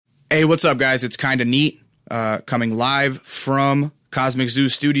Hey, what's up, guys? It's Kinda Neat, coming live from Cosmic Zoo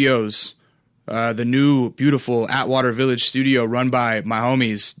Studios, the new, beautiful Atwater Village studio run by my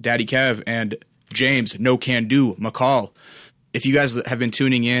homies, Daddy Kev and James, No Can Do, McCall. If you guys have been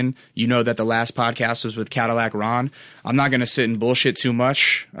tuning in, you know that the last podcast was with Cadillac Ron. I'm not going to sit and bullshit too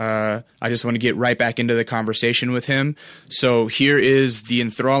much. I just want to get right back into the conversation with him. So here is the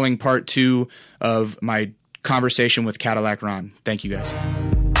enthralling part 2 of my conversation with Cadillac Ron. Thank you, guys.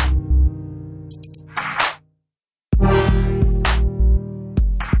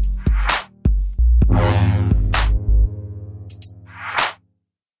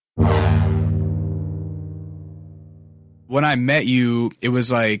 When I met you, it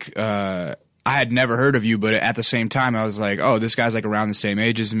was like I had never heard of you, but at the same time, I was like, oh, this guy's like around the same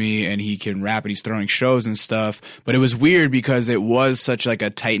age as me, and he can rap, and he's throwing shows and stuff. But it was weird because it was such like a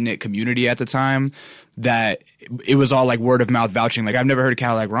tight-knit community at the time that it was all like word of mouth vouching. Like, I've never heard of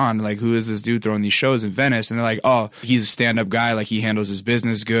Cadillac Ron. Like, who is this dude throwing these shows in Venice? And they're like, oh, he's a stand-up guy. Like, he handles his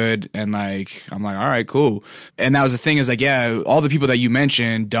business good. And like, I'm like, all right, cool. And that was the thing is like, yeah, all the people that you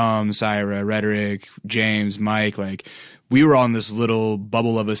mentioned, Dumb, Syra, Rhetoric, James, Mike, like, we were on this little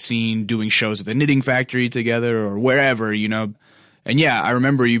bubble of a scene doing shows at the Knitting Factory together or wherever, you know. And yeah, I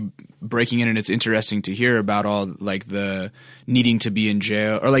remember you breaking in, and it's interesting to hear about all like the needing to be in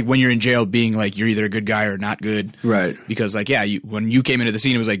jail, or like when you're in jail being like you're either a good guy or not good. Right. Because like, yeah, when you came into the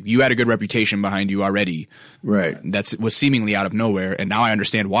scene, it was like you had a good reputation behind you already. Right. That was seemingly out of nowhere, and now I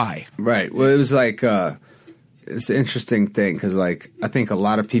understand why. Right. Well, it was like it's an interesting thing because like I think a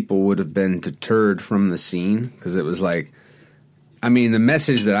lot of people would have been deterred from the scene because it was like, I mean, the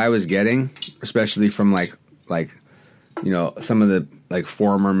message that I was getting, especially from like you know, some of the like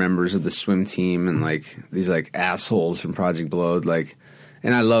former members of the swim team and like these like assholes from Project Blowed, like,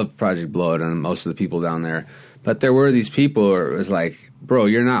 and I love Project Blowed and most of the people down there, but there were these people where it was like, bro,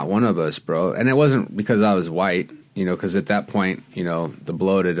 you're not one of us, bro. And it wasn't because I was white, you know, because at that point, you know, the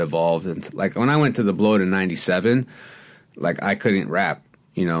Blowed had evolved. And like when I went to the Blowed in '97, like I couldn't rap,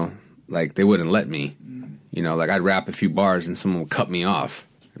 you know, like they wouldn't let me, you know, like I'd rap a few bars and someone would cut me off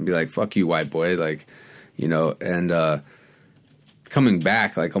and be like, fuck you, white boy, like, you know. And coming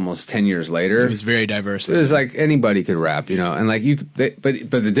back like almost 10 years later, it was very diverse. It was like anybody could rap, you know, and like but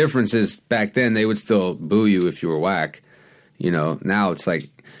the difference is back then they would still boo you if you were whack, you know. Now it's like,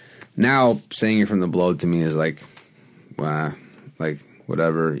 now saying you're from the Blowed to me is like, wow, like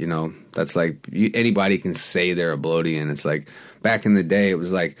whatever, you know. That's like anybody can say they're a Blowedian. It's like back in the day, it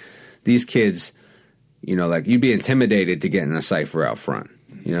was like these kids, you know, like you'd be intimidated to get in a cypher out front,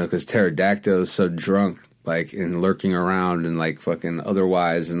 you know, because Pterodactyl is so drunk, like, and lurking around and like fucking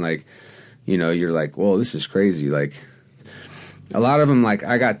otherwise, and like, you know, you're like, whoa, this is crazy. Like, a lot of them, like,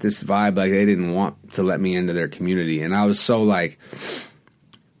 I got this vibe like they didn't want to let me into their community, and I was so like,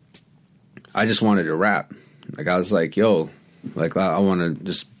 I just wanted to rap. Like, I was like, yo, like, I want to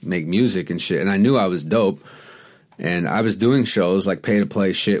just make music and shit, and I knew I was dope, and I was doing shows like pay to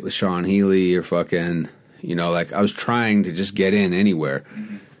play shit with Sean Healy or fucking, you know, like I was trying to just get in anywhere.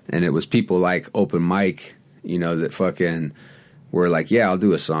 And it was people like Open Mic, you know, that fucking were like, yeah, I'll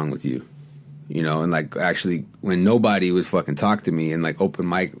do a song with you, you know. And like actually when nobody would fucking talk to me, and like Open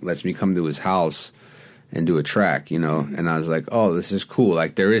Mic lets me come to his house and do a track, you know. And I was like, oh, this is cool.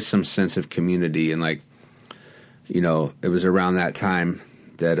 Like there is some sense of community. And like, you know, it was around that time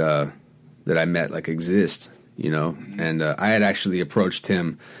that I met like Exist, you know. And I had actually approached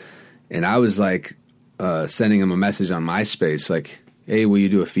him, and I was like sending him a message on MySpace like, hey, will you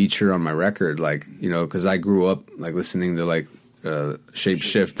do a feature on my record? Like, you know, because I grew up like listening to like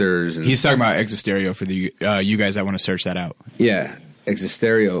Shapeshifters. And he's talking about Existerio for the you guys that want to search that out. Yeah,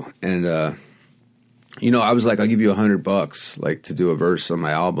 Existerio. And, you know, I was like, I'll give you $100 like to do a verse on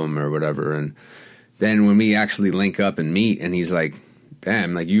my album or whatever. And then when we actually link up and meet, and he's like,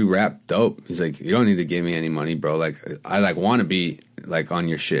 damn, like you rap dope. He's like, you don't need to give me any money, bro. Like I like want to be like on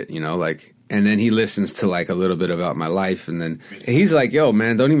your shit, you know, like. And then he listens to like a little bit about my life, and then he's like, yo,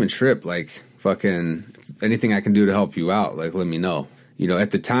 man, don't even trip. Like, fucking anything I can do to help you out, like, let me know. You know,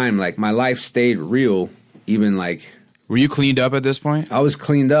 at the time, like, my life stayed real, even like. Were you cleaned up at this point? I was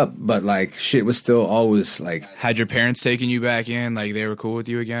cleaned up, but like, shit was still always like. Had your parents taken you back in? Like, they were cool with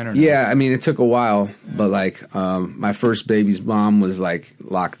you again? Or no? Yeah, I mean, it took a while, but like, my first baby's mom was like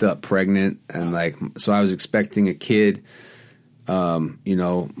locked up pregnant, and like, so I was expecting a kid. You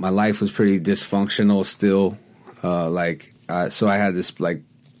know, my life was pretty dysfunctional still. So I had this like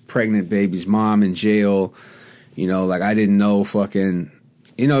pregnant baby's mom in jail. You know, like I didn't know fucking,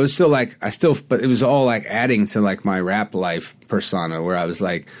 you know, it was still like, but it was all like adding to like my rap life persona, where I was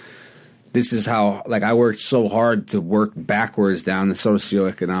like, this is how, like, I worked so hard to work backwards down the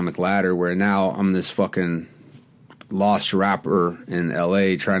socioeconomic ladder where now I'm this fucking lost rapper in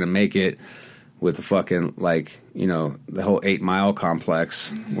LA trying to make it with the fucking, like, you know, the whole 8 Mile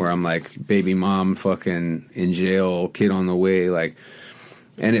complex where I'm like baby mom fucking in jail, kid on the way, like,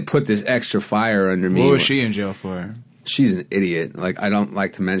 and it put this extra fire under me. What was she in jail for? She's an idiot. Like, I don't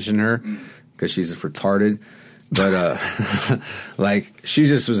like to mention her because she's a retarded. But, like, she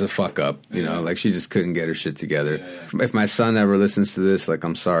just was a fuck up, you know? Like, she just couldn't get her shit together. Yeah. If my son ever listens to this, like,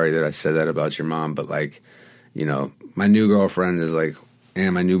 I'm sorry that I said that about your mom. But, like, you know, my new girlfriend is, like,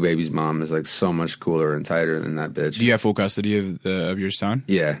 and my new baby's mom is, like, so much cooler and tighter than that bitch. Do you have full custody of your son?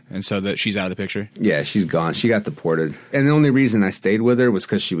 Yeah. And so that she's out of the picture? Yeah, she's gone. She got deported. And the only reason I stayed with her was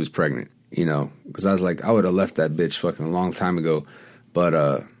because she was pregnant, you know? Because I was like, I would have left that bitch fucking a long time ago.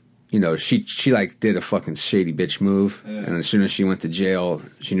 But, you know, she like did a fucking shady bitch move, and as soon as she went to jail,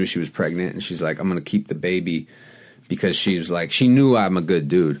 she knew she was pregnant, and she's like, I'm gonna keep the baby because she was like, she knew I'm a good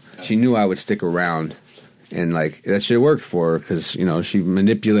dude. She knew I would stick around, and like that shit worked for her because, you know, she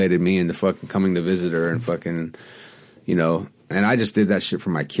manipulated me into fucking coming to visit her and fucking, you know, and I just did that shit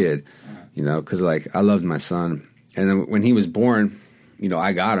for my kid, you know, because like I loved my son, and then when he was born, you know,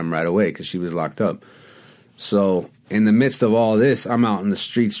 I got him right away because she was locked up. So in the midst of all this, I'm out in the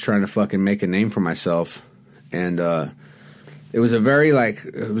streets trying to fucking make a name for myself, and it was a very like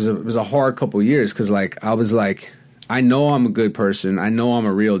it was a hard couple years because like I was like, I know I'm a good person, I know I'm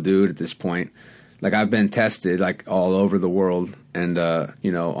a real dude at this point. Like I've been tested like all over the world, and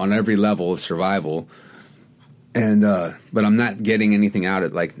you know, on every level of survival, and but I'm not getting anything out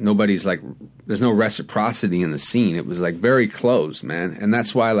of it. Like nobody's like, there's no reciprocity in the scene. It was like very closed, man, and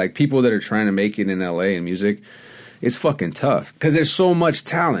that's why like people that are trying to make it in LA in music, it's fucking tough because there's so much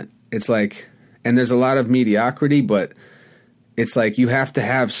talent. It's like, and there's a lot of mediocrity, but it's like you have to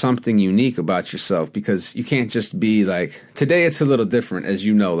have something unique about yourself because you can't just be like, today it's a little different, as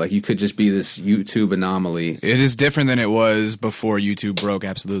you know, like you could just be this YouTube anomaly. It is different than it was before YouTube broke,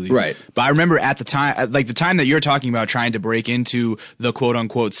 absolutely. Right. But I remember at the time, like the time that you're talking about trying to break into the quote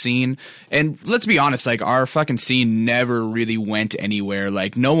unquote scene, and let's be honest, like our fucking scene never really went anywhere.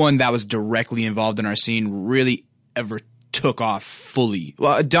 Like no one that was directly involved in our scene really ever took off fully.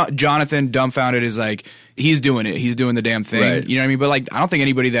 Well, Jonathan Dumbfounded is like, he's doing it. He's doing the damn thing. Right. You know what I mean? But like, I don't think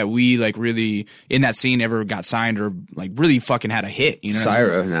anybody that we like really in that scene ever got signed or like really fucking had a hit. You know,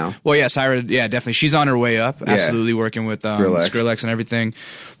 Syra now. Well, yeah, Syra. Yeah, definitely. She's on her way up. Absolutely, working with Skrillex and everything.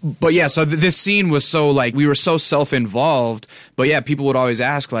 But yeah, so this scene was so like we were so self-involved. But yeah, people would always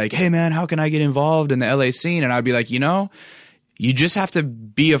ask like, "Hey man, how can I get involved in the LA scene?" And I'd be like, you know, you just have to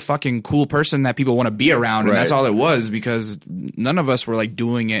be a fucking cool person that people want to be around, and that's all it was because none of us were like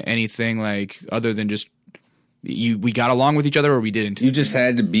doing anything like other than just. We got along with each other or we didn't. You just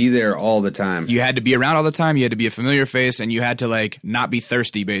had to be there all the time. You had to be around all the time. You had to be a familiar face, and you had to like not be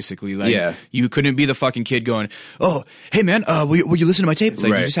thirsty, basically. Like, you couldn't be the fucking kid going, "Oh, hey man, will you listen to my tape?" It's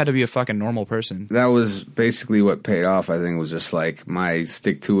like you just had to be a fucking normal person. That was basically what paid off. I think was just like my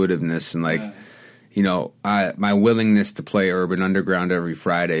stick-to-itiveness and like, you know, my willingness to play Urban Underground every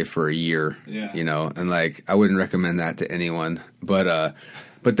Friday for a year. Yeah. You know, and like I wouldn't recommend that to anyone,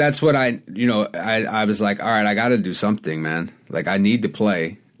 But that's what I was like, all right, I got to do something, man. Like, I need to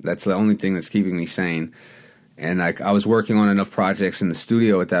play. That's the only thing that's keeping me sane. And like, I was working on enough projects in the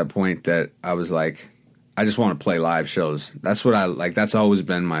studio at that point that I was like, I just want to play live shows. That's what I like. That's always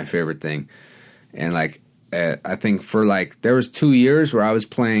been my favorite thing. And like, I think for like, there was 2 years where I was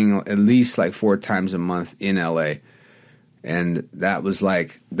playing at least like 4 times a month in LA. And that was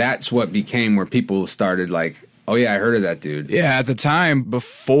like, that's what became where people started like, oh yeah, I heard of that dude. Yeah, at the time,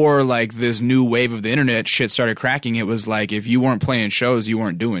 before like this new wave of the internet shit started cracking, it was like if you weren't playing shows, you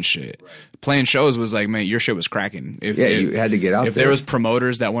weren't doing shit. Right. Playing shows was like, man, your shit was cracking. You had to get out there. If there was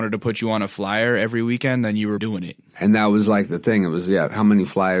promoters that wanted to put you on a flyer every weekend, then you were doing it. And that was like the thing. It was, how many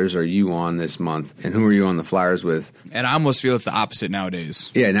flyers are you on this month? And who are you on the flyers with? And I almost feel it's the opposite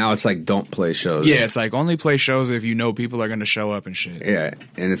nowadays. Yeah, now it's like, don't play shows. Yeah, it's like, only play shows if you know people are going to show up and shit. Yeah,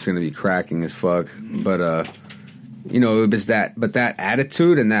 and it's going to be cracking as fuck. But, you know, it was that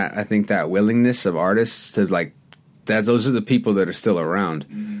attitude and that, I think that willingness of artists to like, those are the people that are still around.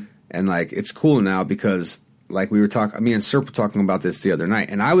 Mm-hmm. And like, it's cool now because like we were talking, me and Serp were talking about this the other night.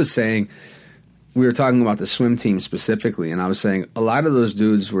 And I was saying, we were talking about the swim team specifically. And I was saying a lot of those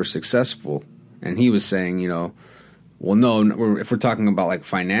dudes were successful. And he was saying, you know, well, no, if we're talking about like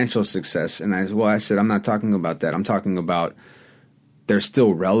financial success. And I said, I'm not talking about that. I'm talking about they're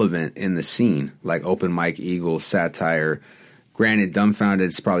still relevant in the scene, like Open Mike Eagle, Satire. Granted,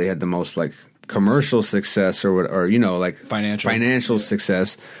 Dumbfounded's probably had the most like commercial success or you know, like financial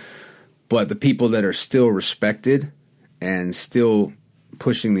success. but the people that are still respected and still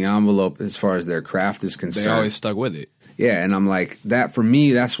pushing the envelope as far as their craft is concerned. They always stuck with it. Yeah, and I'm like, that for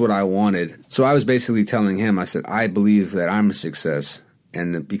me, that's what I wanted. So I was basically telling him, I said, I believe that I'm a success.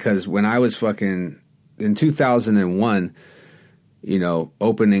 And because when I was fucking, in 2001, you know,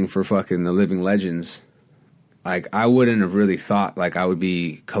 opening for fucking the Living Legends, like, I wouldn't have really thought, like, I would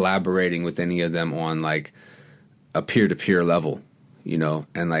be collaborating with any of them on, like, a peer-to-peer level, you know?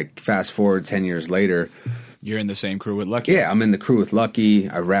 And, like, fast forward 10 years later, you're in the same crew with Lucky. yeah, I'm in the crew with Lucky.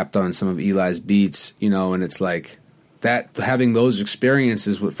 I rapped on some of Eli's beats, you know, and it's like that, having those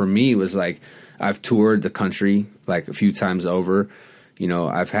experiences for me was like, I've toured the country like a few times over. You know,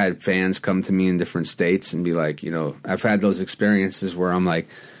 I've had fans come to me in different states and be like, you know, I've had those experiences where I'm like,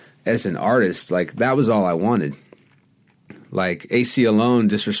 as an artist, like that was all I wanted. Like AC Alone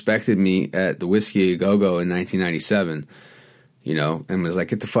disrespected me at the Whiskey A Go-Go in 1997, you know, and was like,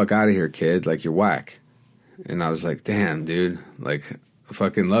 get the fuck out of here, kid. Like, you're whack. And I was like, damn, dude, like, I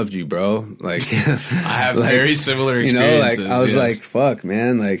fucking loved you, bro. Like, I have like, very similar experiences. You know, like, I was like, fuck,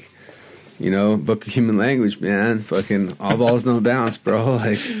 man, like, you know, Book of Human Language, man, fucking all balls no bounce, bro.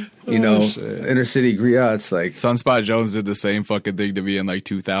 Like, you know, inner city griots, like. Sunspot Jones did the same fucking thing to me in like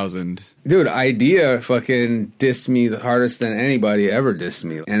 2000. Dude, Idea fucking dissed me the hardest than anybody ever dissed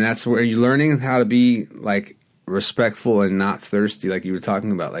me. And that's where you're learning how to be, like, respectful and not thirsty, like you were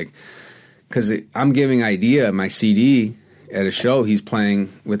talking about, like. Because I'm giving Idea my CD at a show he's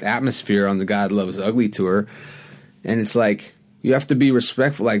playing with Atmosphere on the God Loves Ugly tour. And it's like, you have to be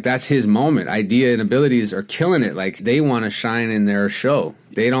respectful. Like, that's his moment. Idea and Abilities are killing it. Like, they want to shine in their show.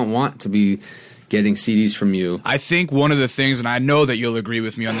 They don't want to be getting CDs from you. I think one of the things, and I know that you'll agree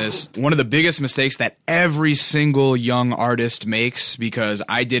with me on this, one of the biggest mistakes that every single young artist makes, because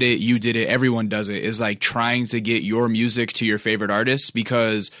I did it, you did it, everyone does it, is like trying to get your music to your favorite artists,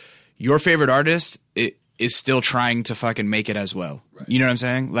 because your favorite artist is still trying to fucking make it as well. Right. You know what I'm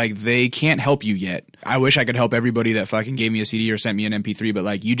saying? Like, they can't help you yet. I wish I could help everybody that fucking gave me a CD or sent me an MP3, but,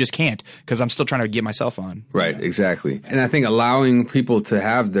 like, you just can't, because I'm still trying to get myself on. Right, exactly. And I think allowing people to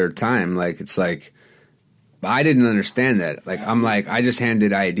have their time, like, it's like, I didn't understand that. Like, I'm like, I just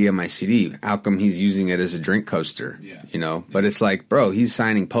handed Idea my CD. How come he's using it as a drink coaster? Yeah. You know? But it's like, bro, he's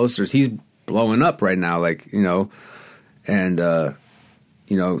signing posters. He's blowing up right now, like, you know, and,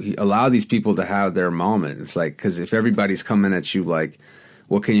 you know, allow these people to have their moment. It's like, because if everybody's coming at you like,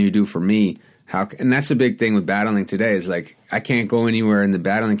 what can you do for me? And that's a big thing with battling today is like, I can't go anywhere in the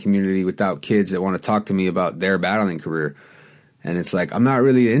battling community without kids that want to talk to me about their battling career. And it's like, I'm not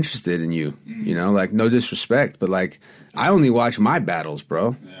really interested in you, you know, like, no disrespect, but like, I only watch my battles,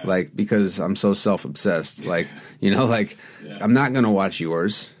 bro. Yeah. Like, because I'm so self-obsessed. Like, you know, like, I'm not going to watch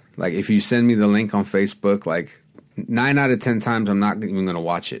yours. Like, if you send me the link on Facebook, like, 9 out of 10 times, I'm not even going to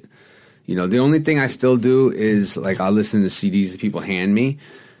watch it. You know, the only thing I still do is, like, I'll listen to CDs that people hand me,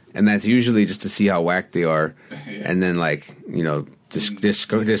 and that's usually just to see how whack they are, and then, like, you know,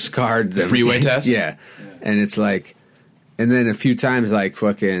 discard them. Freeway test? Yeah. And it's like, and then a few times, like,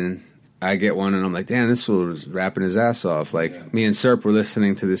 fucking, I get one, and I'm like, damn, this fool was rapping his ass off. Like, me and Serp were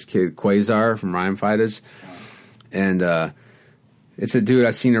listening to this kid, Quasar, from Rhyme Fighters, and, it's a dude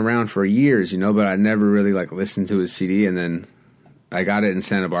I've seen around for years, you know, but I never really, like, listened to his CD. And then I got it in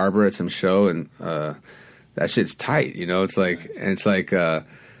Santa Barbara at some show, and that shit's tight, you know? It's like, and it's like,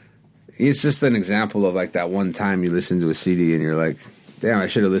 it's just an example of, like, that one time you listen to a CD and you're like, damn, I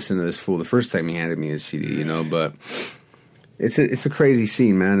should have listened to this fool the first time he handed me his CD, you know? But it's a crazy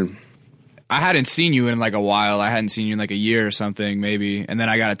scene, man. I hadn't seen you in like a while. I hadn't seen you in like a year or something, maybe. And then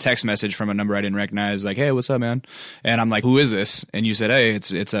I got a text message from a number I didn't recognize, like, "Hey, what's up, man?" And I'm like, "Who is this?" And you said, "Hey,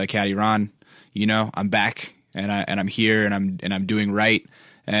 it's Caddy Ron. You know, I'm back, and I'm here, and I'm doing right,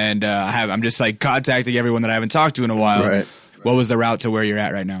 and I'm just like contacting everyone that I haven't talked to in a while." Right. What was the route to where you're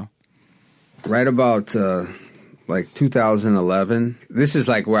at right now? Right about like 2011. This is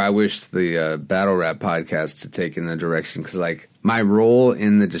like where I wish the battle rap podcast to take in the direction, because like my role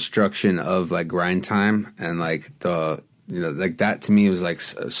in the destruction of like Grind Time and like the, you know, like that to me was like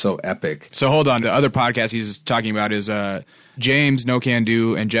so epic. So hold on, the other podcast he's talking about is James, No Can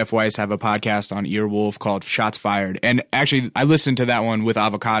Do, and Jeff Weiss have a podcast on Earwolf called Shots Fired. And actually, I listened to that one with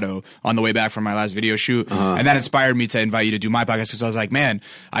Avocado on the way back from my last video shoot. And that inspired me to invite you to do my podcast, because I was like, man,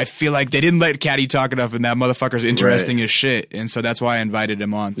 I feel like they didn't let Caddy talk enough, and that motherfucker's interesting as shit. And so that's why I invited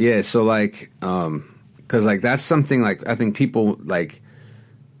him on. Yeah, so like, because like that's something like I think people like,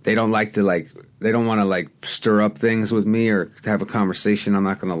 they don't like to like, they don't want to like stir up things with me or have a conversation I'm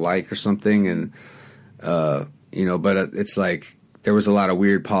not going to like or something. And, you know, but it's like there was a lot of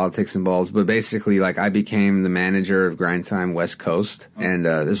weird politics involved, but basically, like, I became the manager of Grind Time West Coast, and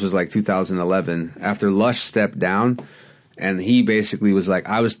this was like 2011 after Lush stepped down, and he basically was like,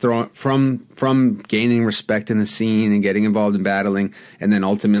 I was thrown from gaining respect in the scene and getting involved in battling, and then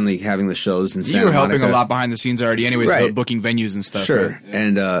ultimately having the shows in Santa You were helping Monica. a lot behind the scenes already, anyways, Right. booking venues and stuff. Sure, Right?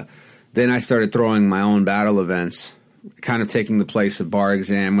 and then I started throwing my own battle events, kind of taking the place of Bar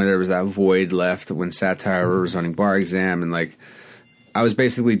Exam, where there was that void left when Satire was running Bar Exam, and like I was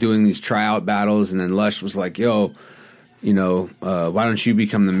basically doing these tryout battles, and then Lush was like, "Yo, you know, why don't you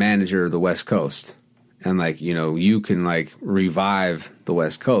become the manager of the West Coast, and like, you know, you can like revive the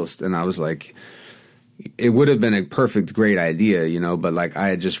West Coast." And I was like, it would have been a perfect, great idea, you know, but like I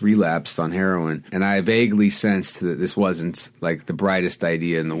had just relapsed on heroin, and I vaguely sensed that this wasn't like the brightest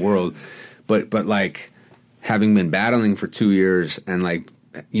idea in the world, but like having been battling for 2 years, and like,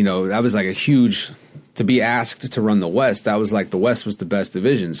 you know, that was like a huge, to be asked to run the West, that was like the West was the best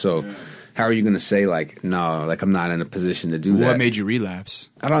division. So how are you going to say like, no, like I'm not in a position to do that? What made you relapse?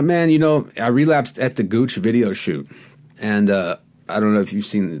 I don't, man, you know, I relapsed at the Gooch video shoot, and I don't know if you've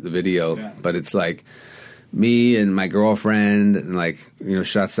seen the video, but it's like me and my girlfriend, and like, you know,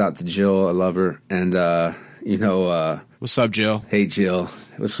 shouts out to Jill, I love her, and you know, What's up, Jill? hey Jill,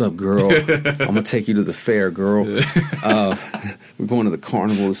 what's up, girl? I'm gonna take you to the fair, girl. We're going to the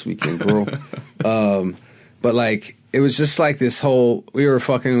carnival this weekend, girl. But like, it was just like this whole, we were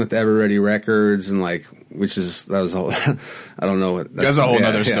fucking with Ever Ready Records, and like, that was a whole, I don't know what. That's a whole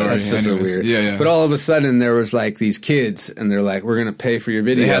nother story. That's just so Anyways. weird. Yeah. But all of a sudden, there was like these kids, and they're like, we're gonna pay for your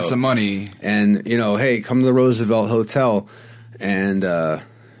video. They had some money. And, you know, hey, come to the Roosevelt Hotel, and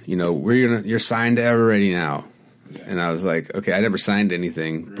you know, you're signed to Ever Ready now. And I was like, okay, I never signed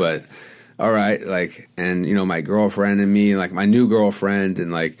anything, but all right, like, and you know, my girlfriend and me, and like my new girlfriend,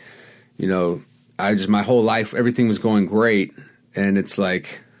 and like, you know, my whole life, everything was going great, and it's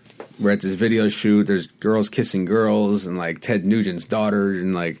like, we're at this video shoot, there's girls kissing girls, and like Ted Nugent's daughter,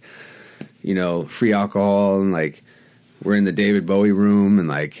 and like, you know, free alcohol, and like, we're in the David Bowie room, and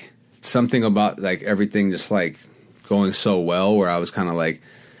like, something about like everything just like going so well, where I was kind of like,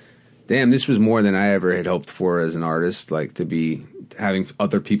 damn, this was more than I ever had hoped for as an artist, like to be having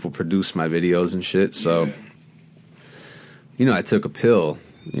other people produce my videos and shit. So, you know, I took a pill,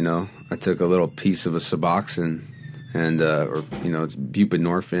 you know, I took a little piece of a Suboxone, and, or, you know, it's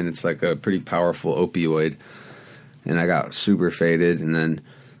buprenorphine. It's like a pretty powerful opioid. And I got super faded. And then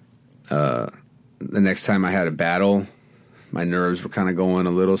the next time I had a battle, my nerves were kind of going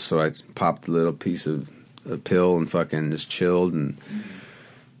a little. So I popped a little piece of a pill and fucking just chilled. And,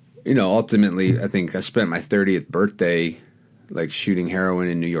 you know, ultimately, I think I spent my 30th birthday like shooting heroin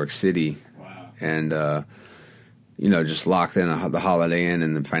in New York City. Wow. And, you know, just locked in the Holiday Inn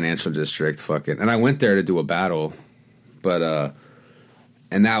in the financial district, fucking. And I went there to do a battle, but,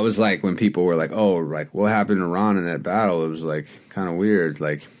 and that was like when people were like, oh, like, what happened to Ron in that battle? It was like kind of weird.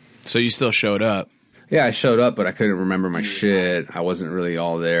 Like, So you still showed up. yeah, I showed up, but I couldn't remember my shit. I wasn't really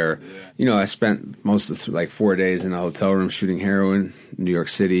all there. You know, I spent most of like 4 days in a hotel room shooting heroin in New York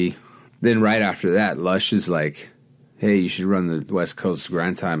City. Then right after that, Lush is like, hey, you should run the West Coast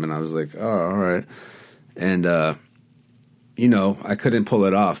Grind Time. And I was like, oh, all right. And, you know, I couldn't pull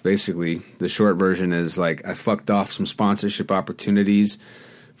it off. Basically, the short version is like I fucked off some sponsorship opportunities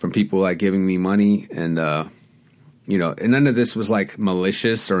from people like giving me money. And, you know, and none of this was like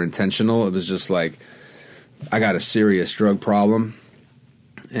malicious or intentional. It was just like, I got a serious drug problem,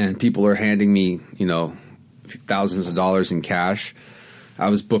 and people are handing me, you know, thousands of dollars in cash. I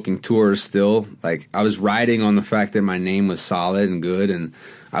was booking tours still. Like, I was riding on the fact that my name was solid and good, and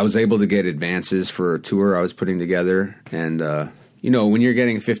I was able to get advances for a tour I was putting together. And, you know, when you're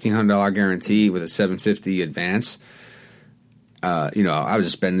getting a $1,500 guarantee with a $750 advance, you know, I was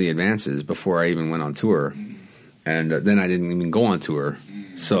just spending the advances before I even went on tour. And then I didn't even go on tour.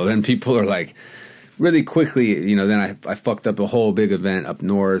 So then people are like, really quickly, you know, then I fucked up a whole big event up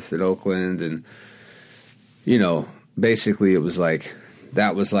north at Oakland, and, you know, basically it was like,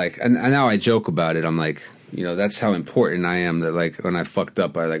 that was like, and now I joke about it. I'm like, you know, that's how important I am, that like when I fucked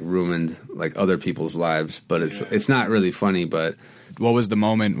up, I like ruined like other people's lives, but it's not really funny. But What was the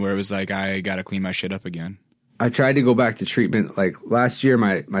moment where it was like, I got to clean my shit up again? I tried to go back to treatment. Like last year,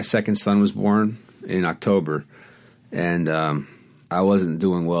 my second son was born in October, and I wasn't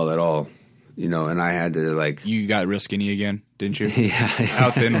doing well at all. You know, and I had to like... You got real skinny again, didn't you? Yeah. How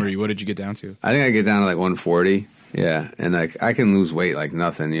thin were you? What did you get down to? I think I get down to like 140. Yeah. And like I can lose weight like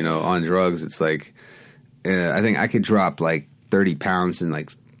nothing, you know. On drugs, it's like... I think I could drop like 30 pounds in like...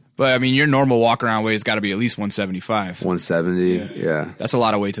 But, I mean, your normal walk-around weight has got to be at least 175. 170, yeah. That's a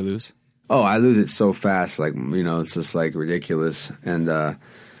lot of weight to lose. Oh, I lose it so fast. Like, you know, it's just like ridiculous. And,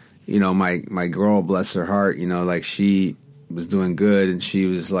 you know, my girl, bless her heart, you know, like she was doing good and she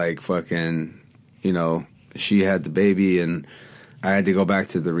was like fucking, you know, she had the baby and I had to go back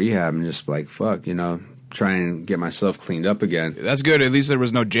to the rehab and just like, fuck, you know, try and get myself cleaned up again. That's good. At least there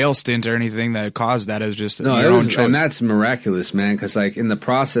was no jail stint or anything that caused that. It was just no, your own choice. And that's miraculous, man. Because like in the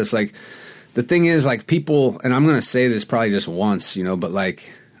process, like the thing is, like people, and I'm gonna say this probably just once, you know, but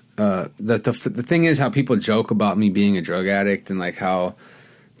like the thing is how people joke about me being a drug addict and like how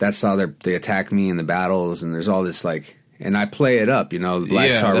that's how they attack me in the battles, and there's all this like, and I play it up, you know, the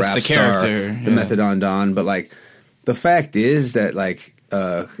Black Tar that's rap the star, character. the Methadone Don, but like the fact is that like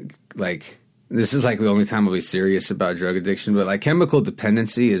this is like the only time I'll be serious about drug addiction, but like chemical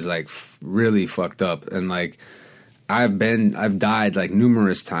dependency is like really fucked up. And like I've died like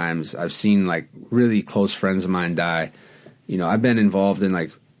numerous times. I've seen like really close friends of mine die. You know, I've been involved in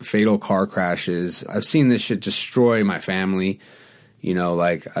like fatal car crashes. I've seen this shit destroy my family. You know,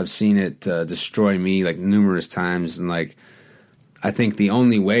 like I've seen it destroy me like numerous times. And like I think the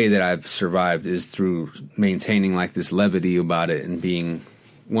only way that I've survived is through maintaining like this levity about it and being,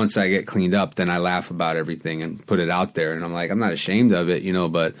 once I get cleaned up, then I laugh about everything and put it out there. And I'm like, I'm not ashamed of it, you know,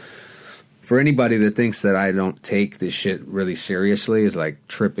 but for anybody that thinks that I don't take this shit really seriously is like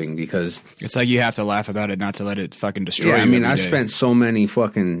tripping, because it's like you have to laugh about it, not to let it fucking destroy you. I mean, I've spent so many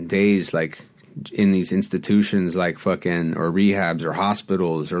fucking days like in these institutions, like fucking, or rehabs or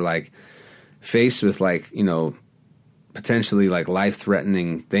hospitals, or like faced with like, you know, potentially like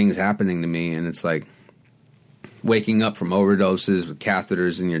life-threatening things happening to me. And it's like waking up from overdoses with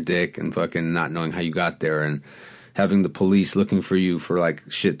catheters in your dick and fucking not knowing how you got there, and having the police looking for you for like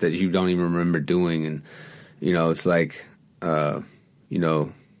shit that you don't even remember doing. And, you know, it's like, you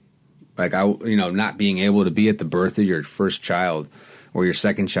know, like not being able to be at the birth of your first child or your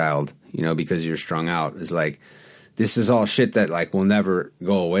second child, you know, because you're strung out, is like, this is all shit that like will never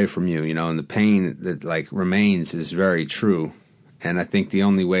go away from you, you know, and the pain that like remains is very true. And I think the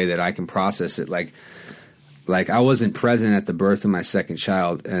only way that I can process it, like I wasn't present at the birth of my second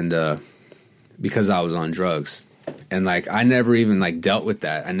child, and because I was on drugs, and like I never even like dealt with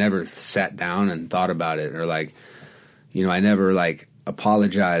that. I never sat down and thought about it, or like, you know, I never like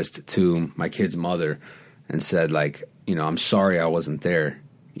apologized to my kid's mother and said like, you know, I'm sorry I wasn't there,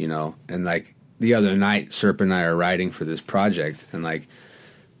 you know. And like the other night, Serp and I are writing for this project, and like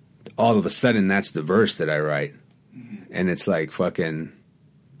all of a sudden that's the verse that I write, and it's like fucking,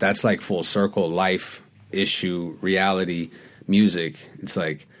 that's like full circle life issue, reality, music. It's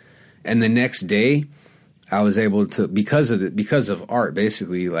like, and the next day I was able to, because of art,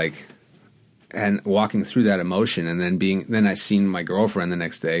 basically, like, and walking through that emotion, and then I seen my girlfriend the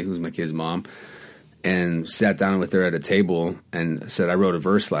next day, who's my kid's mom, and sat down with her at a table and said, I wrote a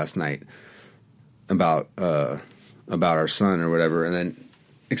verse last night about our son or whatever. And then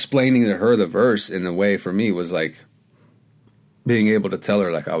explaining to her the verse in a way for me was like being able to tell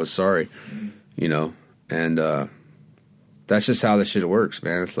her like I was sorry, you know. And that's just how this shit works,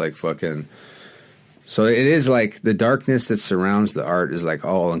 man. It's like fucking, so it is like the darkness that surrounds the art is like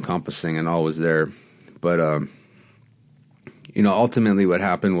all encompassing and always there. But you know, ultimately what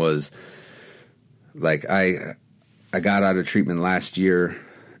happened was like I got out of treatment last year,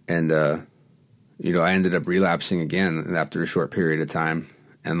 and you know, I ended up relapsing again after a short period of time,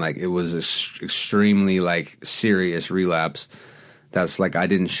 and like it was a extremely like serious relapse. That's like I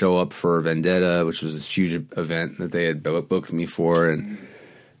didn't show up for Vendetta, which was this huge event that they had booked me for, and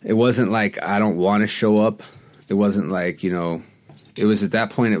it wasn't like I don't want to show up. It wasn't like, you know, it was at that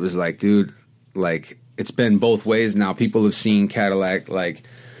point it was like, dude, like it's been both ways now. People have seen Cadillac like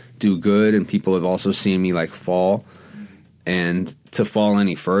do good, and people have also seen me like fall, and to fall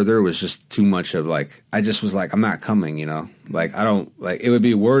any further was just too much of like, I just was like, I'm not coming, you know, like I don't, like it would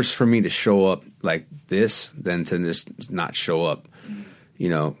be worse for me to show up like this than to just not show up, you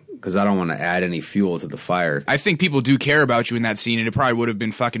know, because I don't want to add any fuel to the fire. I think people do care about you in that scene, and it probably would have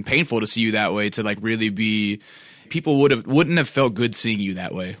been fucking painful to see you that way, to like really be, people wouldn't have felt good seeing you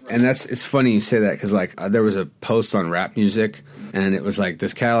that way. And it's funny you say that, because like there was a post on Rap Music, and it was like,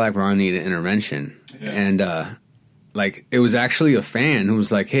 does Cadillac Ron need an intervention? Yeah. And like it was actually a fan who was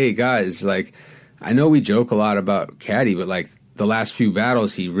like, hey guys, like I know we joke a lot about Caddy, but like the last few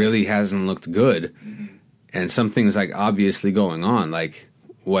battles he really hasn't looked good, and something's like obviously going on, like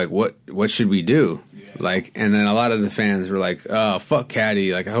what should we do? Yeah. Like, and then a lot of the fans were like, oh fuck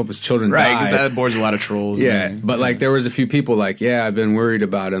Caddy, like I hope his children die. That bores a lot of trolls. Yeah, man. But like there was a few people like, yeah, I've been worried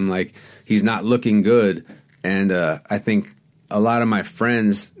about him, like he's not looking good. And I think a lot of my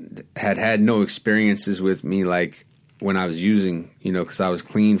friends had no experiences with me like when I was using, you know, because I was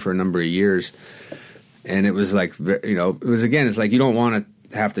clean for a number of years. And it was like, you know, it was, again, it's like you don't want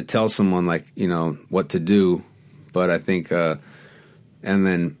to have to tell someone, like, you know, what to do. But I think, and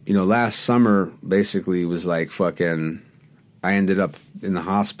then, you know, last summer basically was like fucking, I ended up in the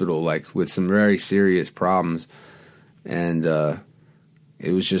hospital, like, with some very serious problems. And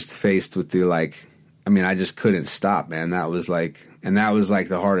it was just faced with the, like, I mean, I just couldn't stop, man. That was like, and that was like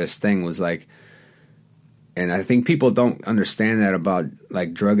the hardest thing was like, and I think people don't understand that about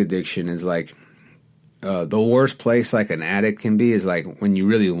like drug addiction is like, the worst place like an addict can be is like when you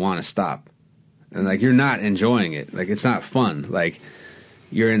really want to stop and like you're not enjoying it, like it's not fun, like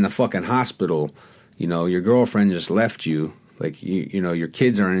you're in the fucking hospital, you know, your girlfriend just left you, like you know your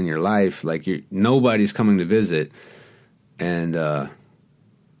kids aren't in your life, like nobody's coming to visit, and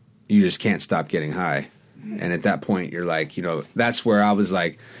you just can't stop getting high. And at that point you're like, you know, that's where I was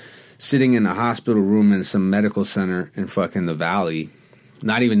like sitting in a hospital room in some medical center in fucking the Valley,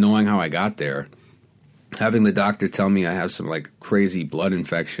 not even knowing how I got there. Having the doctor tell me I have some like crazy blood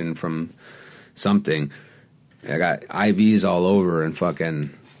infection from something. I got IVs all over and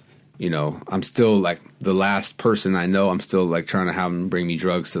fucking, you know, I'm still like the last person I know. I'm still like trying to have them bring me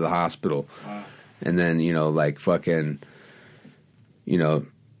drugs to the hospital. Wow. And then, you know, like fucking, you know,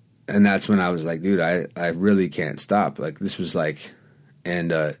 and that's when I was like, dude, I really can't stop. Like this was like,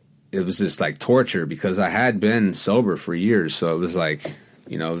 and it was just like torture because I had been sober for years. So it was like,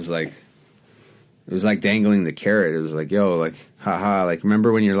 you know, it was like dangling the carrot. It was like, yo, like, haha, like,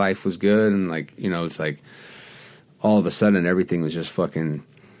 remember when your life was good? And, like, you know, it's like all of a sudden everything was just fucking.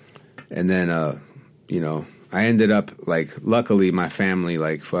 And then, you know, I ended up, like, luckily my family,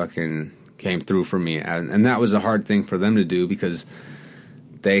 like, fucking came through for me. And that was a hard thing for them to do because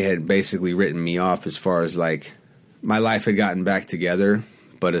they had basically written me off as far as, like, my life had gotten back together.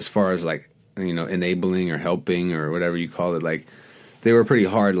 But as far as, like, you know, enabling or helping or whatever you call it, like, they were pretty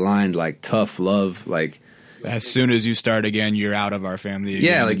hard lined, like tough love, like as soon as you start again, you're out of our family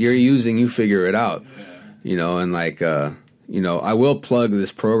again. Yeah, like you're using, you figure it out. Yeah. You know, and like you know, I will plug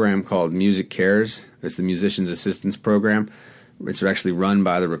this program called Music Cares. It's the Musicians Assistance Program. It's actually run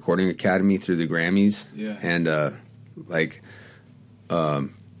by the Recording Academy through the Grammys. Yeah. And like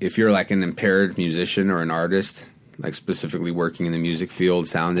if you're like an impaired musician or an artist, like specifically working in the music field,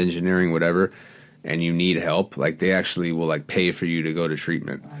 sound engineering, whatever, and you need help, like they actually will like pay for you to go to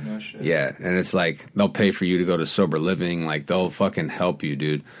treatment. Oh, no shit. Yeah, and it's like they'll pay for you to go to sober living, like they'll fucking help you,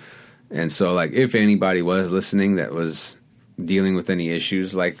 dude. And so like if anybody was listening that was dealing with any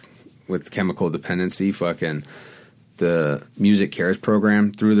issues like with chemical dependency, fucking the Music Cares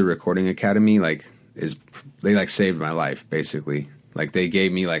program through the Recording Academy like they like saved my life basically. Like they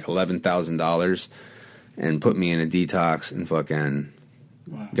gave me like $11,000 and put me in a detox and fucking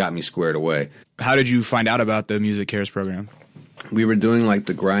got me squared away. How did you find out about the Music Cares program? We were doing like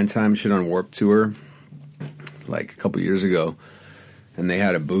the Grind Time Shit on Warped tour like a couple years ago, and they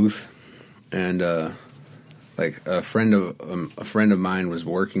had a booth, and like a friend of mine was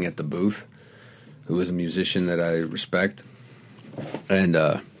working at the booth, who was a musician that I respect, and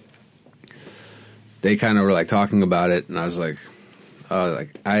they kind of were like talking about it, and I was like I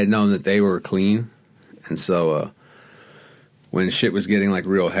had known that they were clean, and so when shit was getting like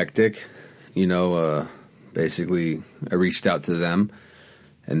real hectic, you know, basically I reached out to them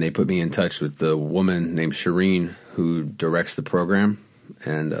and they put me in touch with the woman named Shireen who directs the program.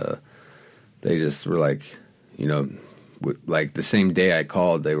 And they just were like, you know, like the same day I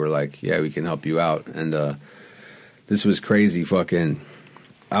called, they were like, yeah, we can help you out. And this was crazy fucking,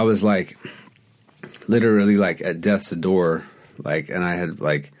 I was like literally like at death's door, like, and I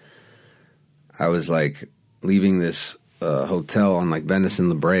was like leaving this hotel on like Venice and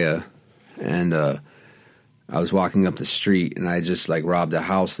La Brea, and I was walking up the street and I just like robbed a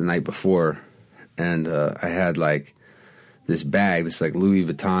house the night before, and I had like this bag, this like Louis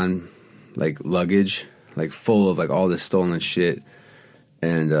Vuitton like luggage, like full of like all this stolen shit,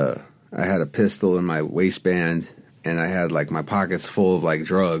 and I had a pistol in my waistband, and I had like my pockets full of like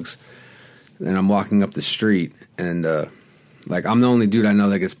drugs, and I'm walking up the street, and like I'm the only dude I know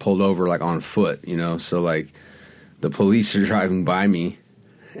that gets pulled over like on foot, you know, so like the police are driving by me,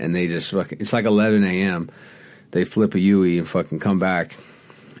 and they just fucking, it's like 11 a.m. They flip a Yui and fucking come back,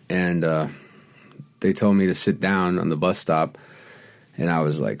 and they told me to sit down on the bus stop, and I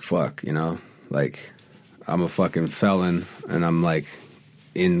was like, fuck, you know, like I'm a fucking felon, and I'm like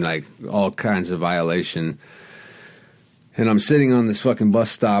in like all kinds of violation, and I'm sitting on this fucking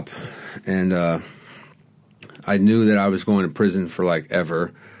bus stop, and I knew that I was going to prison for like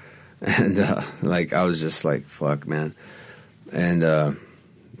ever. And like I was just like, fuck, man. And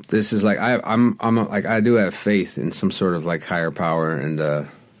this is like like I do have faith in some sort of like higher power, and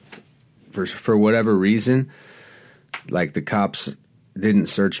for whatever reason, like the cops didn't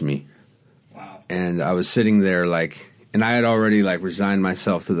search me. Wow. And I was sitting there like, and I had already like resigned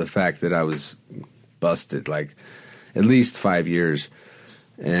myself to the fact that I was busted like at least 5 years,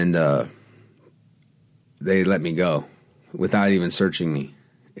 and they let me go without even searching me.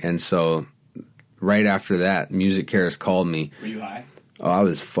 And so right after that, Music Cares called me. Were you high? Oh, I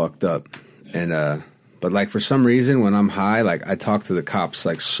was fucked up. Yeah. And but like for some reason when I'm high, like I talk to the cops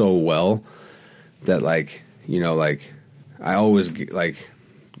like so well that like, you know, like I always like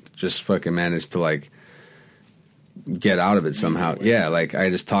just fucking manage to like get out of it somehow. Yeah, like I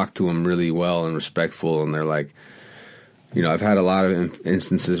just talk to them really well and respectful, and they're like, you know, I've had a lot of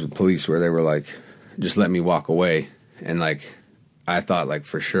instances with police where they were like, just let me walk away, and like I thought like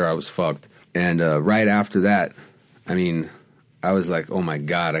for sure I was fucked. And right after that, I mean, I was like, oh my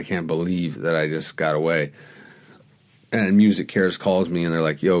God, I can't believe that I just got away. And Music Cares calls me and they're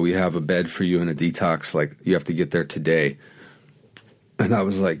like, yo, we have a bed for you in a detox. Like, you have to get there today. And I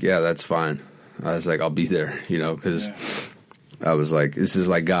was like, yeah, that's fine. I was like, I'll be there, you know, because I was like, this is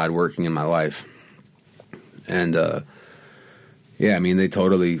like God working in my life. And yeah, I mean,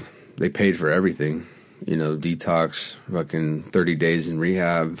 they paid for everything, you know, detox, fucking 30 days in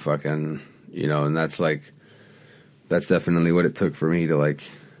rehab, fucking, you know, and that's definitely what it took for me to like,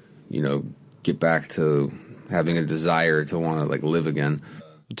 you know, get back to having a desire to want to like live again.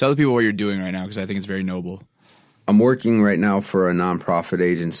 Tell the people what you're doing right now, because I think it's very noble. I'm working right now for a nonprofit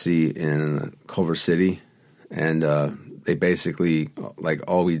agency in Culver City, and they basically, like,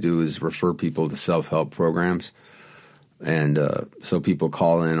 all we do is refer people to self-help programs. And so people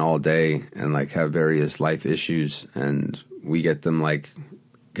call in all day and like have various life issues, and we get them like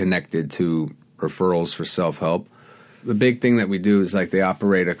connected to referrals for self-help. The big thing that we do is like they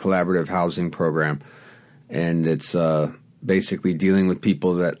operate a collaborative housing program, and it's basically dealing with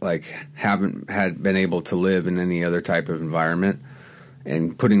people that like haven't been able to live in any other type of environment,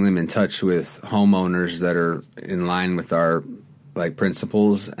 and putting them in touch with homeowners that are in line with our like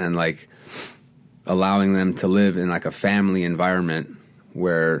principles, and like allowing them to live in like a family environment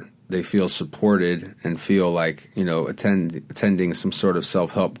where they feel supported and feel like, you know, attending some sort of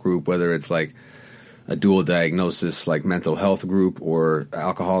self-help group, whether it's like a dual diagnosis like mental health group or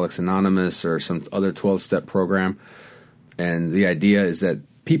Alcoholics Anonymous or some other 12-step program. And the idea is that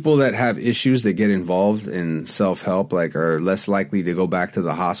people that have issues that get involved in self-help like are less likely to go back to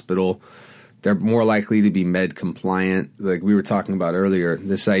the hospital. They're more likely to be med compliant. Like we were talking about earlier,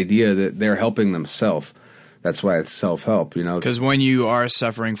 this idea that they're helping themselves. That's why it's self-help, you know. Because when you are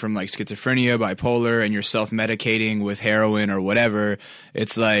suffering from like schizophrenia, bipolar, and you're self-medicating with heroin or whatever,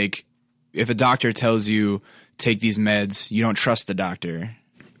 it's like if a doctor tells you take these meds, you don't trust the doctor.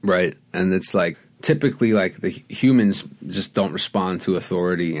 Right. And it's like typically like the humans just don't respond to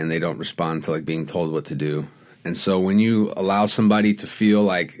authority, and they don't respond to like being told what to do. And so when you allow somebody to feel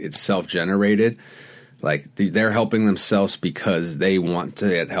like it's self-generated, like they're helping themselves because they want to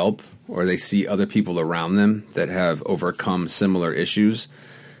get help, or they see other people around them that have overcome similar issues,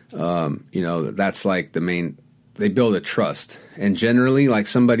 you know, that's like the main, they build a trust. And generally, like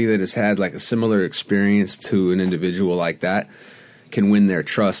somebody that has had like a similar experience to an individual like that can win their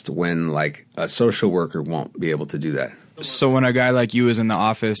trust when like a social worker won't be able to do that. So when a guy like you is in the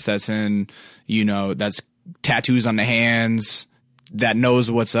office that's in, you know, that's tattoos on the hands, that knows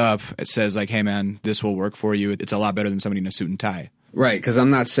what's up, it says like, hey man, this will work for you. It's a lot better than somebody in a suit and tie. Right, because I'm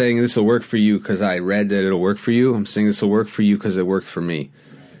not saying this will work for you because I read that it'll work for you. I'm saying this will work for you because it worked for me.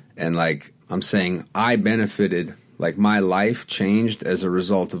 And like I'm saying, I benefited, like my life changed as a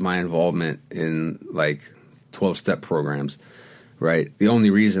result of my involvement in like 12-step programs. Right. The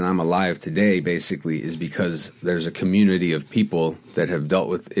only reason I'm alive today basically is because there's a community of people that have dealt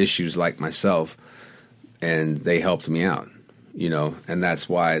with issues like myself, and they helped me out, you know, and that's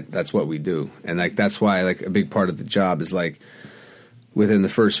what we do. And like that's why like a big part of the job is like within the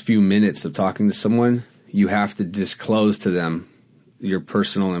first few minutes of talking to someone, you have to disclose to them your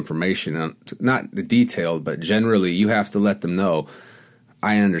personal information, not detailed, but generally you have to let them know,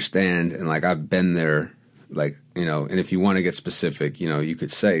 I understand, and like I've been there. Like, you know, and if you want to get specific, you know, you could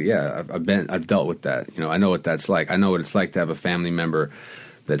say, yeah, I've dealt with that. You know, I know what that's like. I know what it's like to have a family member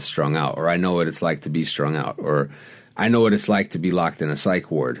that's strung out, or I know what it's like to be strung out, or I know what it's like to be locked in a psych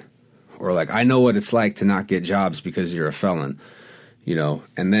ward, or like I know what it's like to not get jobs because you're a felon, you know,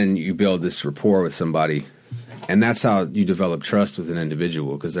 and then you build this rapport with somebody, and that's how you develop trust with an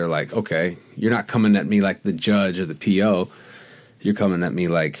individual, because they're like, okay, you're not coming at me like the judge or the PO, you're coming at me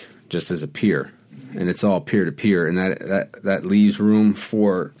like just as a peer. and it's all peer to peer, and that leaves room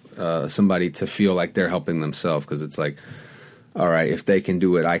for somebody to feel like they're helping themselves, because it's like, all right, if they can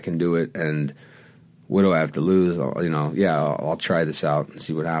do it, I can do it, and what do I have to lose? I'll try this out and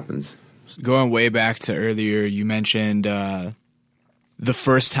see what happens. Going way back to earlier, you mentioned the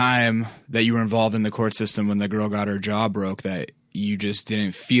first time that you were involved in the court system when the girl got her jaw broke, that you just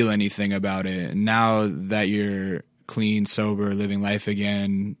didn't feel anything about it. And now that you're clean, sober, living life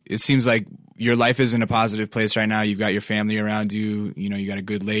again, it seems like your life is in a positive place right now. You've got your family around you. You know, you got a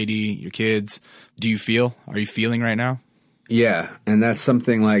good lady, your kids. Are you feeling right now? Yeah, and that's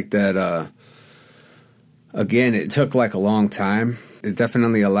something like that. Again, it took like a long time. It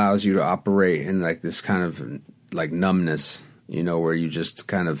definitely allows you to operate in like this kind of like numbness, you know, where you just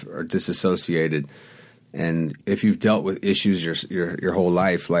kind of are disassociated. And if you've dealt with issues your whole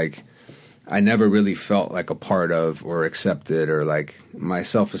life, like I never really felt like a part of or accepted, or like my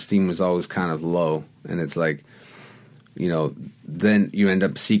self-esteem was always kind of low. And it's like, you know, then you end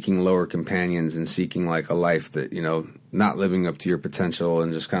up seeking lower companions and seeking like a life that, you know, not living up to your potential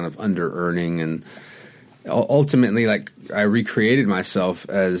and just kind of under-earning. And ultimately, like, I recreated myself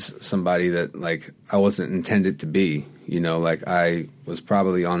as somebody that, like, I wasn't intended to be. You know, like, I was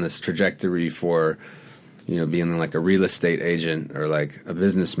probably on this trajectory for, you know, being like a real estate agent or like a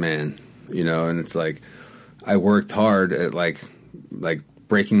businessman, you know, and it's like I worked hard at like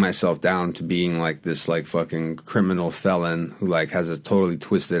breaking myself down to being like this like fucking criminal felon who like has a totally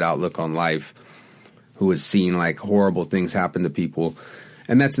twisted outlook on life, who has seen like horrible things happen to people.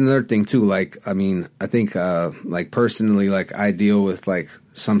 And that's another thing too. Like, I mean, I think like personally, like I deal with like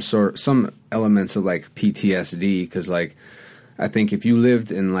some elements of like PTSD, because like I think if you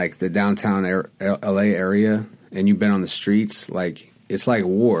lived in like the downtown LA area and you've been on the streets, like it's like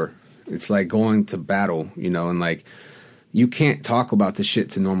war. It's like going to battle, you know, and like you can't talk about this shit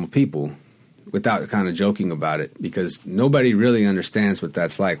to normal people without kind of joking about it, because nobody really understands what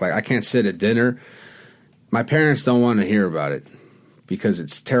that's like. Like I can't sit at dinner. My parents don't want to hear about it because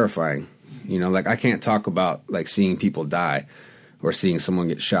it's terrifying. You know, like I can't talk about like seeing people die or seeing someone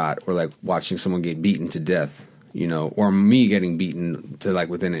get shot or like watching someone get beaten to death, you know, or me getting beaten to like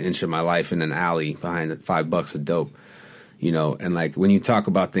within an inch of my life in an alley behind $5 of dope, you know. And like when you talk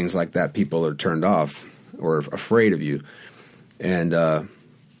about things like that, people are turned off or afraid of you. And,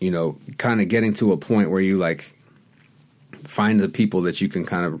 you know, kind of getting to a point where you like find the people that you can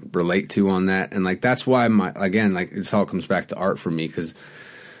kind of relate to on that. And like that's why again, like it's all comes back to art for me, because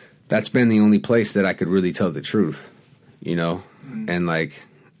that's been the only place that I could really tell the truth, you know. And like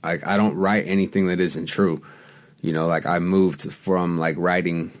I don't write anything that isn't true, you know. Like I moved from like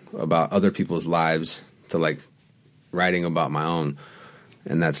writing about other people's lives to like writing about my own,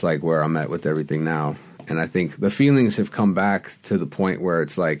 and that's like where I'm at with everything now. And I think the feelings have come back to the point where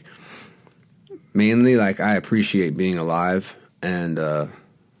it's like mainly like I appreciate being alive, and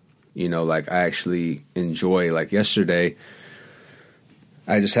you know, like I actually enjoy, like yesterday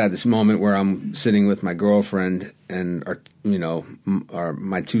I just had this moment where I'm sitting with my girlfriend and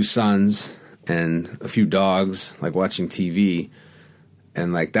my two sons and a few dogs, like watching TV,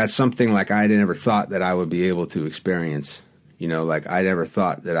 and like that's something like I never thought that I would be able to experience, you know. Like I never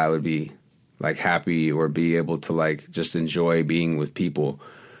thought that I would be like happy or be able to like just enjoy being with people.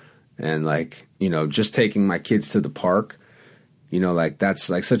 And like, you know, just taking my kids to the park, you know, like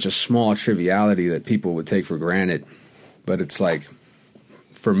that's like such a small triviality that people would take for granted. But it's like,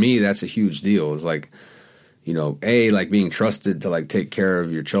 for me, that's a huge deal. It's like, you know, like being trusted to like take care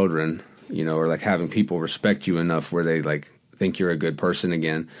of your children, you know, or like having people respect you enough where they like think you're a good person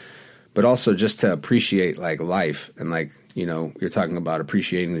again. But also just to appreciate like life. And like, you know, you're talking about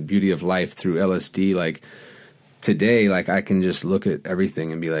appreciating the beauty of life through LSD. Like today, like I can just look at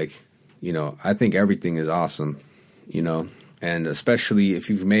everything and be like, you know, I think everything is awesome, you know. And especially if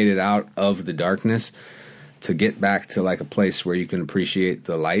you've made it out of the darkness, to get back to like a place where you can appreciate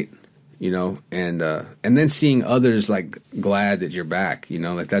the light, you know, and then seeing others like glad that you're back, you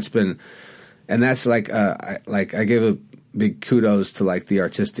know, like that's been, and that's like I give a big kudos to like the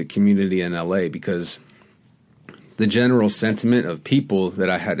artistic community in LA, because the general sentiment of people that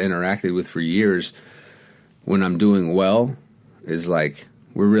I had interacted with for years when I'm doing well is like,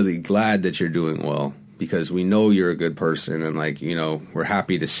 we're really glad that you're doing well because we know you're a good person, and like, you know, we're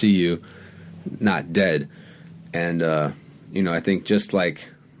happy to see you not dead. And you know, I think just like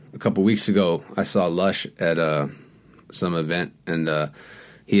a couple weeks ago I saw Lush at some event, and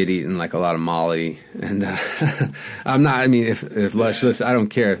he had eaten like a lot of Molly, and if Lush listen, I don't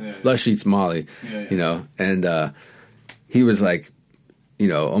care. Yeah. Lush eats Molly, you know, and he was like, you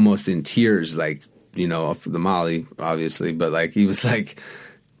know, almost in tears, like, you know, of the Molly, obviously, but like he was like,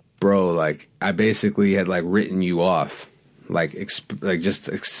 bro, like I basically had like written you off, like just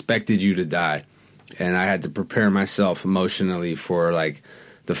expected you to die, and I had to prepare myself emotionally for like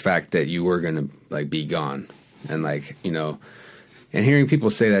the fact that you were gonna like be gone, and like, you know, and hearing people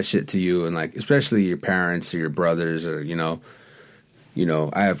say that shit to you, and like especially your parents or your brothers, or you know,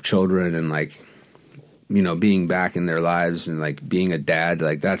 I have children, and like, you know, being back in their lives and like being a dad,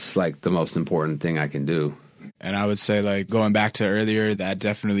 like that's like the most important thing I can do. And I would say, like, going back to earlier, that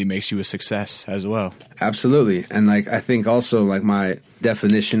definitely makes you a success as well. Absolutely. And like I think also like my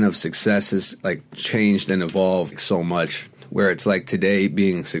definition of success has like changed and evolved so much, where it's like today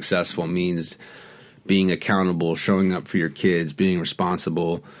being successful means being accountable, showing up for your kids, being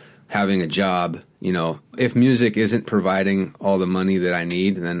responsible, having a job. You know, if music isn't providing all the money that I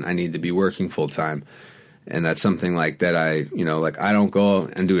need, then I need to be working full time. And that's something like that I, you know, like I don't go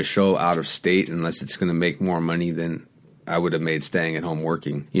and do a show out of state unless it's going to make more money than I would have made staying at home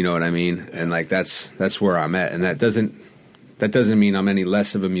working. You know what I mean? And like that's where I'm at. And that doesn't mean I'm any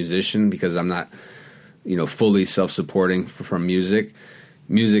less of a musician, because I'm not, you know, fully self-supporting from music.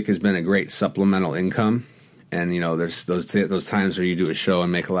 Music has been a great supplemental income. And, you know, there's those times where you do a show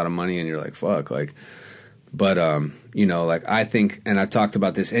and make a lot of money and you're like, fuck, like. But, you know, like I think, and I've talked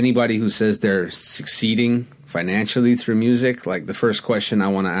about this, anybody who says they're succeeding financially through music, like the first question I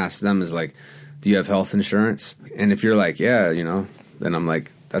want to ask them is like, do you have health insurance? And if you're like, yeah, you know, then I'm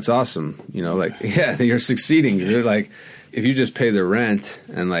like, that's awesome. You know, like, yeah, you're succeeding. You're like, if you just pay the rent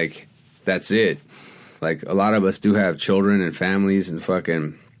and like, that's it. Like a lot of us do have children and families and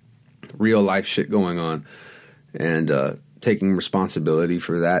fucking real life shit going on. And, taking responsibility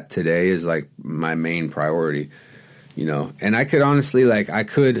for that today is like my main priority, you know. And I could honestly, like, I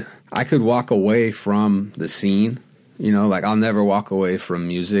could walk away from the scene, you know, like I'll never walk away from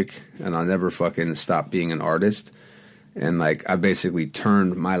music, and I'll never fucking stop being an artist. And like I basically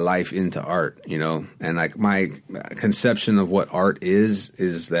turned my life into art, you know. And like my conception of what art is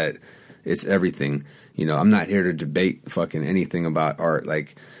that it's everything, you know. I'm not here to debate fucking anything about art.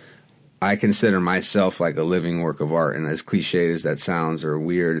 Like I consider myself like a living work of art, and as cliche as that sounds or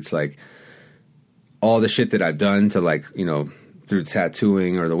weird, it's like all the shit that I've done to, like, you know, through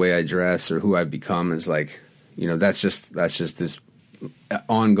tattooing or the way I dress or who I've become is like, you know, that's just this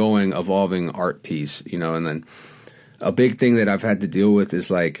ongoing, evolving art piece, you know. And then a big thing that I've had to deal with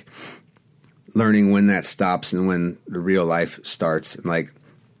is like learning when that stops and when the real life starts, and like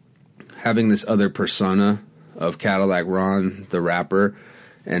having this other persona of Cadillac Ron, the rapper,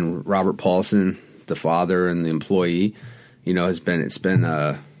 and Robert Paulson, the father and the employee, you know,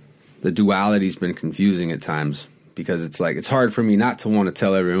 the duality's been confusing at times, because it's like, it's hard for me not to want to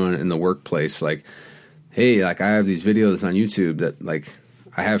tell everyone in the workplace, like, hey, like I have these videos on YouTube that like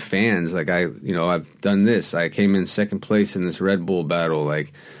I have fans, like I've done this. I came in second place in this Red Bull battle.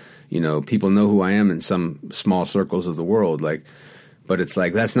 Like, you know, people know who I am in some small circles of the world. Like, but it's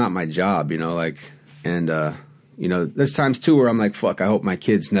like, that's not my job, you know, like, and, you know, there's times too where I'm like, fuck, I hope my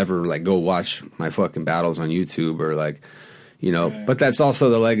kids never like go watch my fucking battles on YouTube, or like, you know, but that's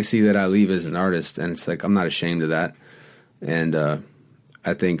also the legacy that I leave as an artist. And it's like, I'm not ashamed of that. And,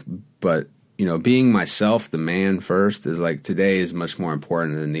 I think, but, you know, being myself, the man first, is like today is much more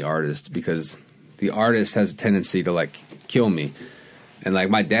important than the artist, because the artist has a tendency to like kill me. And like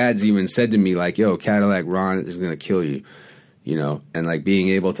my dad's even said to me like, yo, Cadillac Ron is going to kill you, you know, and like being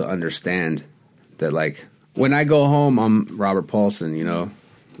able to understand that, like, when I go home, I'm Robert Paulson, you know.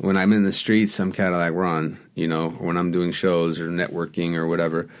 When I'm in the streets, I'm Cadillac Ron, you know, or when I'm doing shows or networking or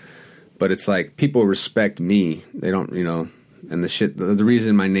whatever. But it's like people respect me. They don't, you know, and the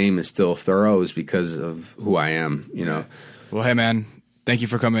reason my name is still Thorough is because of who I am, you know. Well, hey, man, thank you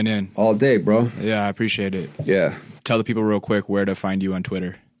for coming in. All day, bro. Yeah, I appreciate it. Yeah. Tell the people real quick where to find you on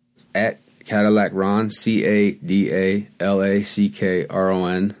Twitter. At Cadillac Ron,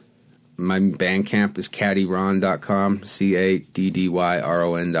 CADALACKRON. My Bandcamp is caddyron.com,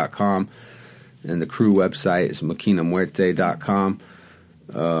 CADDYRON.com. And the crew website is maquinamuerte.com.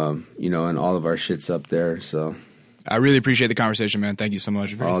 You know, and all of our shit's up there. So I really appreciate the conversation, man. Thank you so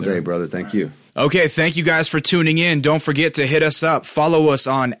much. All day, brother. Thank you. Okay, thank you guys for tuning in. Don't forget to hit us up. Follow us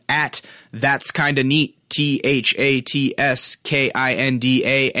on at That's Kinda Neat,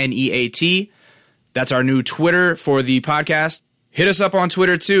 THATSKINDANEAT. That's our new Twitter for the podcast. Hit us up on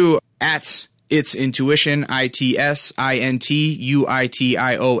Twitter too, at It's Intuition,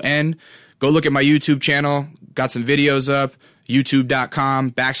 ITSINTUITION. Go look at my YouTube channel. Got some videos up.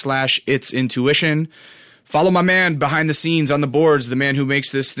 YouTube.com/It's Intuition. Follow my man behind the scenes on the boards, the man who makes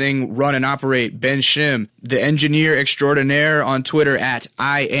this thing run and operate, Ben Shim, the engineer extraordinaire on Twitter at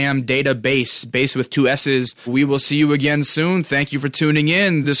IamDataBase, base with 2 S's. We will see you again soon. Thank you for tuning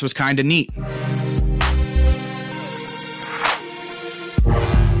in. This was kinda neat.